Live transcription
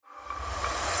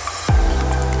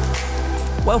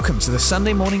Welcome to the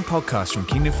Sunday morning podcast from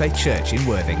Kingdom Faith Church in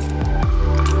Worthing.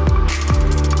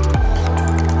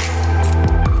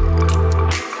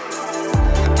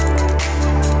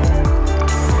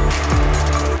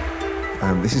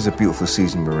 This is a beautiful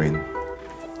season we're in,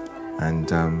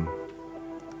 and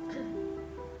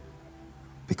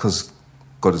because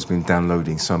God has been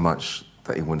downloading so much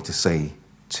that He wanted to say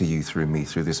to you through me,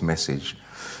 through this message,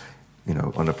 you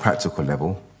know, on a practical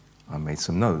level, I made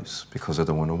some notes because I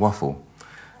don't want to waffle,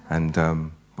 and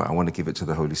but I want to give it to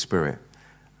the Holy Spirit.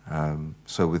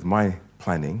 So with my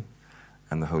planning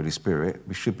and the Holy Spirit,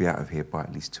 we should be out of here by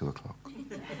at least 2:00.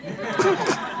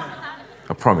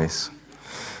 I promise.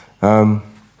 I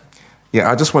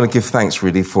just want to give thanks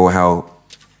really for how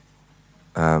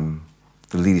the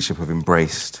leadership have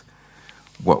embraced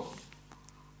what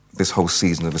this whole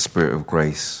season of the Spirit of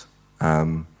Grace,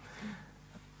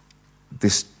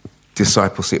 this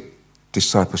discipleship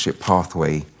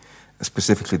pathway,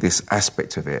 specifically this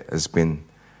aspect of it, has been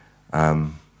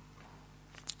going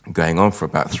on for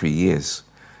about 3 years.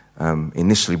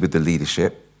 Initially with the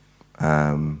leadership,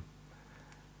 but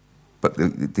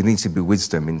there needs to be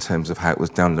wisdom in terms of how it was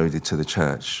downloaded to the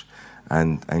church,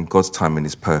 and God's timing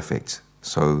is perfect.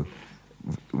 So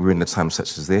we're in a time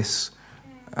such as this.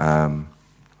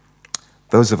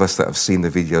 Those of us that have seen the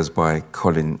videos by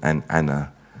Colin and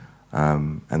Anna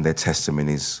and their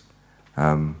testimonies,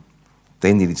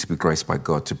 they needed to be graced by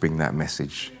God to bring that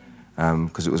message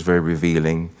because it was very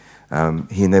revealing.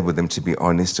 He enabled them to be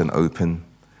honest and open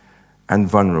and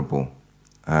vulnerable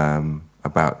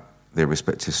about their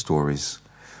respective stories.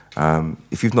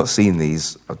 If you've not seen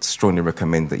these, I'd strongly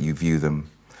recommend that you view them.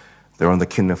 They're on the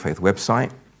Kingdom Faith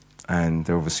website, and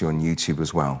they're obviously on YouTube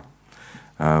as well.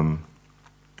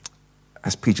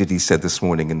 As PJD said this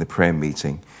morning in the prayer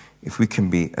meeting, if we can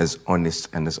be as honest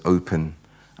and as open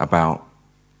about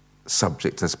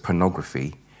subject as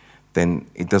pornography, then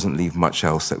it doesn't leave much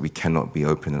else that we cannot be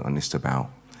open and honest about.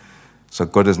 So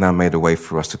God has now made a way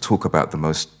for us to talk about the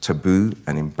most taboo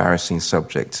and embarrassing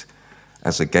subject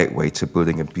as a gateway to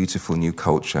building a beautiful new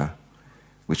culture,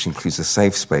 which includes a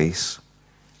safe space,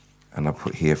 and I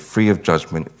put here, free of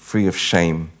judgment, free of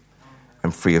shame,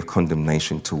 and free of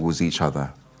condemnation towards each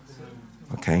other.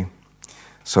 Okay?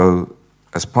 So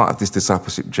as part of this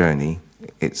discipleship journey,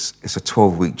 it's a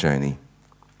 12-week journey.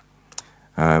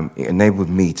 It enabled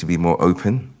me to be more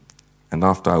open, and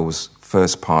after I was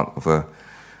first part of a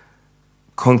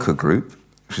Conquer group,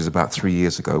 which was about 3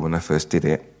 years ago when I first did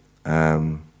it,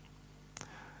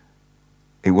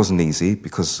 it wasn't easy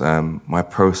because my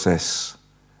process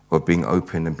of being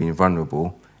open and being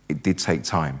vulnerable, it did take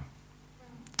time.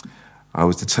 I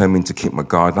was determined to keep my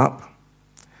guard up.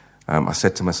 I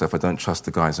said to myself, I don't trust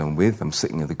the guys I'm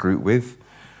sitting in the group with.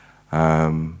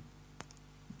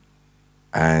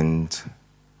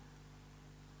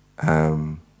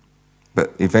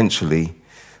 But eventually,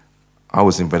 I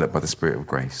was enveloped by the Spirit of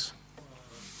Grace.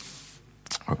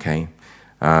 Okay?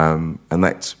 And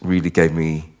that really gave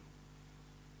me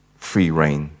free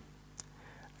rein,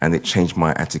 and it changed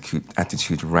my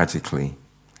attitude radically.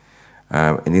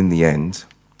 And in the end,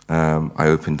 I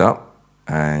opened up,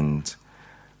 and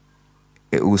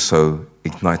it also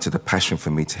ignited a passion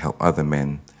for me to help other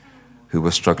men who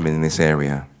were struggling in this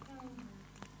area,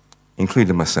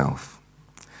 including myself.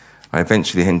 I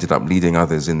eventually ended up leading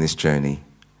others in this journey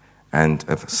and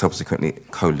have subsequently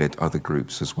co-led other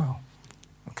groups as well.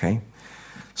 Okay?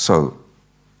 So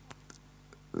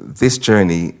this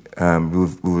journey will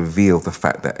reveal the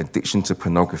fact that addiction to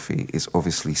pornography is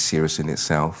obviously serious in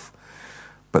itself,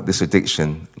 but this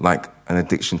addiction, like an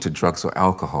addiction to drugs or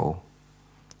alcohol,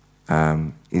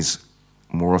 is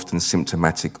more often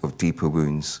symptomatic of deeper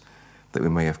wounds that we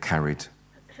may have carried,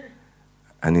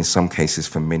 and in some cases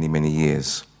for many, many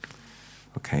years.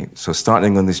 Okay, so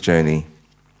starting on this journey,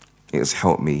 it has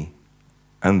helped me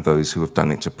and those who have done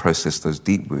it to process those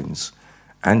deep wounds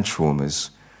and traumas,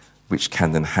 which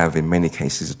can then have, in many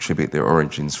cases, attribute their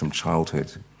origins from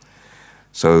childhood.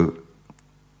 So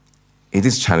it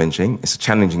is challenging. It's a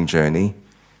challenging journey.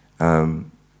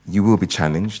 You will be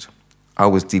challenged. I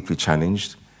was deeply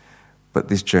challenged. But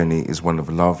this journey is one of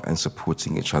love and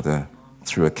supporting each other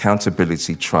through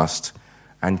accountability, trust,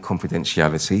 and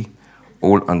confidentiality,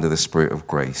 all under the Spirit of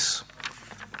Grace.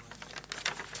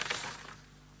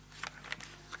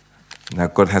 Now,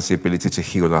 God has the ability to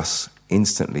heal us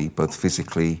instantly, both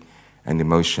physically and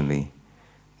emotionally.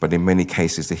 But in many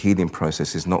cases, the healing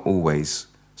process is not always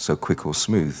so quick or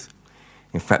smooth.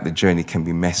 In fact, the journey can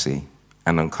be messy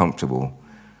and uncomfortable.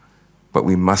 But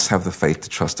we must have the faith to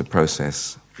trust the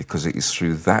process, because it is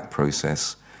through that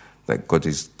process that God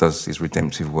does his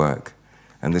redemptive work.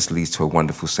 And this leads to a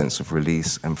wonderful sense of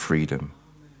release and freedom.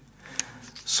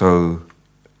 So,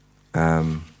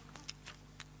 John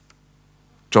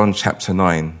chapter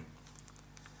 9,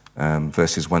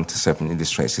 verses 1 to 7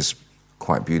 illustrates this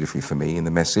quite beautifully for me in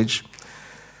the Message.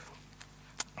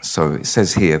 So it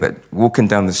says here that walking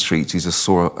down the street, Jesus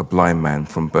saw a blind man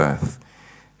from birth.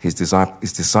 His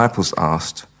disciples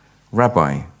asked,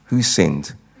 "Rabbi, who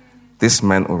sinned, this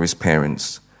man or his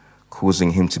parents,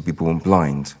 causing him to be born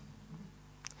blind?"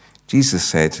 Jesus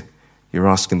said, "You're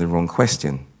asking the wrong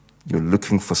question. You're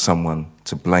looking for someone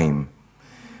to blame.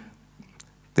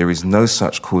 There is no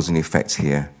such cause and effect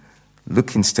here.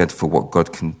 Look instead for what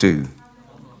God can do."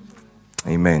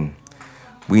 Amen.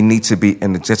 We need to be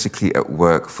energetically at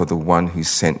work for the one who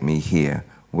sent me here,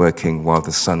 working while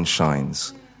the sun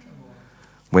shines.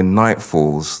 When night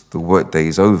falls, the workday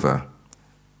is over.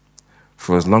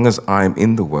 For as long as I am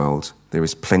in the world, there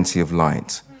is plenty of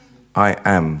light. I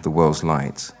am the world's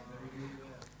light.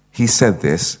 He said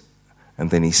this, and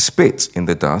then he spit in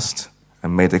the dust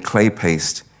and made a clay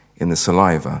paste in the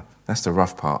saliva. That's the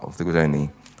rough part of the journey.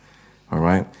 All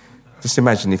right? Just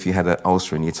imagine if you had an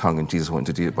ulcer in your tongue and Jesus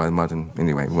wanted to do it by the mud. And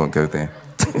anyway, we won't go there.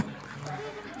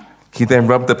 He then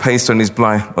rubbed the paste on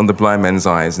the blind man's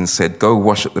eyes and said, "Go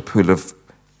wash at the pool of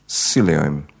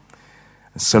Siloam."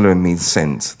 Siloam means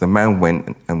sent. The man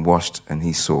went and washed, and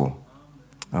he saw.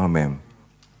 Amen.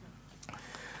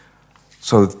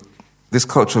 So this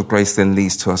culture of grace then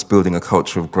leads to us building a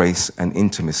culture of grace and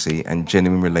intimacy and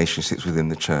genuine relationships within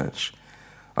the church.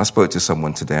 I spoke to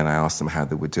someone today and I asked them how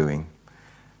they were doing.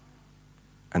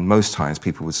 And most times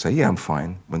people would say, "Yeah, I'm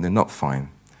fine," when they're not fine.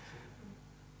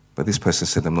 But this person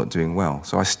said, "I'm not doing well."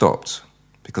 So I stopped,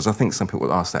 because I think some people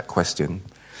will ask that question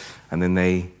and then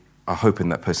they are hoping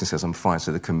that person says, "I'm fine,"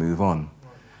 so they can move on.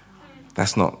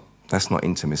 That's not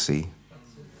intimacy.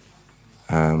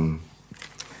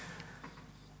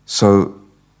 So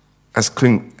as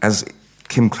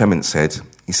Kim Clement said,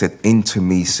 he said,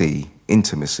 intimacy.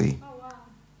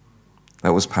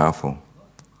 That was powerful.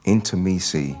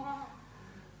 Intimacy.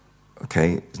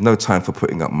 Okay, there's no time for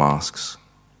putting up masks.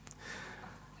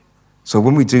 So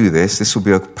when we do this, this will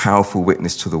be a powerful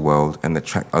witness to the world and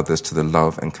attract others to the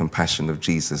love and compassion of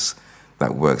Jesus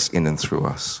that works in and through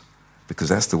us, because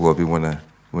that's the world we want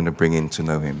to bring in to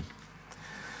know him.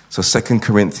 So 2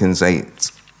 Corinthians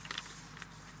 8,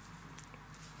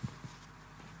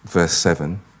 verse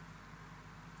 7,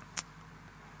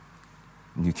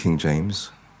 New King James.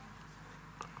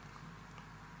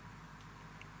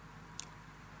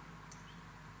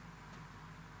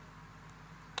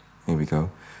 Here we go.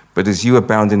 "But as you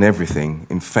abound in everything,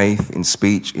 in faith, in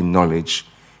speech, in knowledge,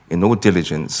 in all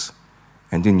diligence,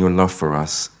 and in your love for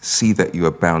us, see that you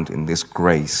abound in this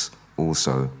grace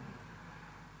also."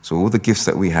 So all the gifts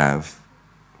that we have,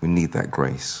 we need that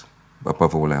grace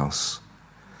above all else.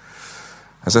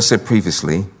 As I said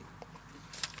previously,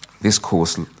 this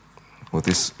course, or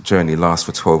this journey, lasts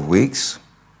for 12 weeks.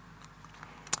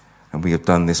 And we have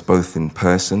done this both in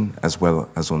person as well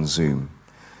as on Zoom.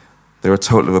 There are a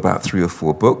total of about 3 or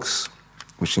 4 books,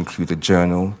 which include a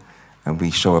journal, and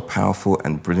we show a powerful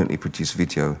and brilliantly produced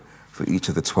video for each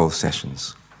of the 12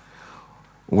 sessions,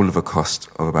 all of a cost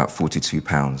of about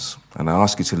 £42. And I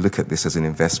ask you to look at this as an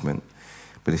investment.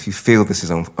 But if you feel this is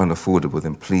unaffordable,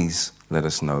 then please let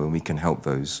us know, and we can help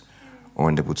those who are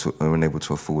unable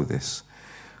to afford this.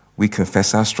 We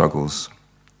confess our struggles,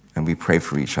 and we pray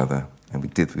for each other, and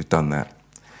we've done that,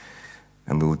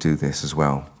 and we will do this as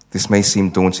well. This may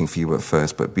seem daunting for you at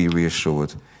first, but be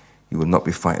reassured, you will not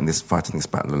be fighting this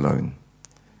battle alone.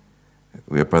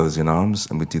 We are brothers in arms,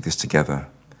 and we do this together.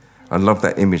 I love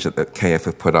that image that the KF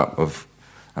have put up of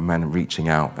a man reaching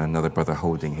out and another brother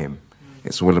holding him.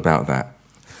 It's all about that.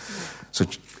 So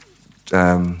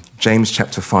James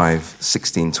chapter 5,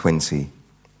 16-20.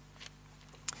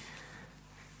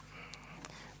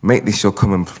 "Make this your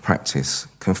common practice.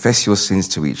 Confess your sins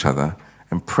to each other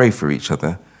and pray for each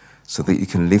other, so that you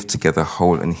can live together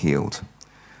whole and healed.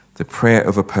 The prayer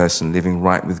of a person living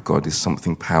right with God is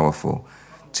something powerful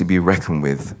to be reckoned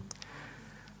with.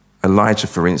 Elijah,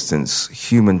 for instance,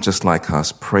 human just like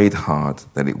us, prayed hard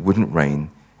that it wouldn't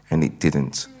rain, and it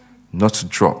didn't. Not a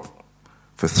drop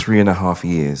for 3.5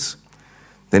 years.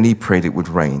 Then he prayed it would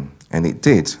rain, and it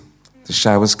did. The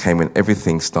showers came and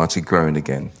everything started growing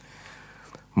again.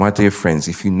 My dear friends,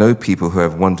 if you know people who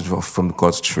have wandered off from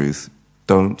God's truth,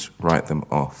 don't write them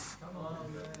off.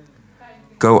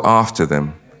 Go after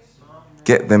them,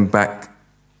 get them back,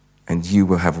 and you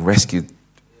will have rescued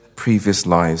previous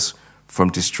lives from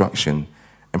destruction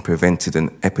and prevented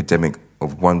an epidemic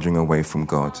of wandering away from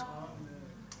God."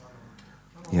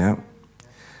 Yeah?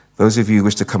 Those of you who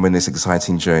wish to come on this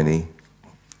exciting journey,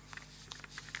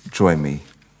 join me.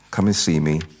 Come and see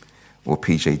me. or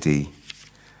PJD.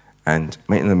 And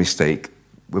making the mistake,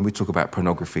 when we talk about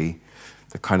pornography,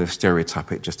 the kind of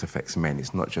stereotype, it just affects men.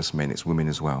 It's not just men, it's women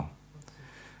as well.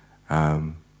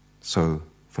 So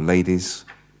for ladies,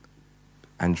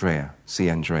 Andrea, this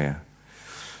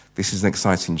is an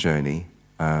exciting journey.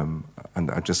 And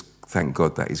I just thank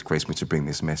God that He's graced me to bring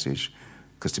this message.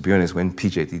 Because to be honest, when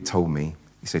PJD told me,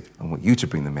 he said, I want you to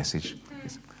bring the message.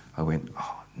 I went,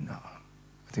 oh, no,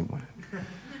 I didn't want it.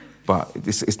 But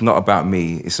it's not about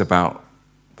me. It's about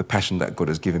the passion that God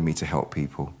has given me to help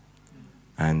people.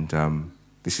 And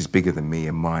this is bigger than me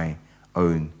and my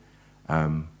own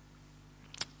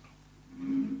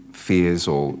fears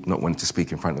or not wanting to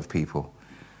speak in front of people.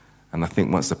 And I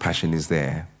think once the passion is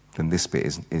there, then this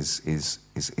bit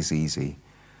is easy.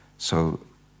 So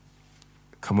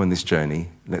come on this journey.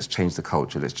 Let's change the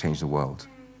culture. Let's change the world.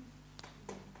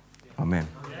 Amen.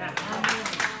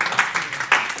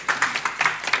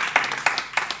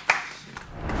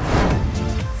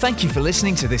 Thank you for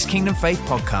listening to this Kingdom Faith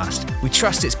podcast. We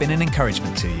trust it's been an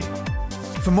encouragement to you.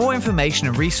 For more information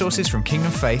and resources from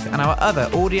Kingdom Faith and our other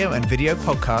audio and video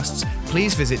podcasts,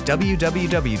 please visit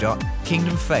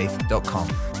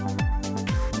www.kingdomfaith.com.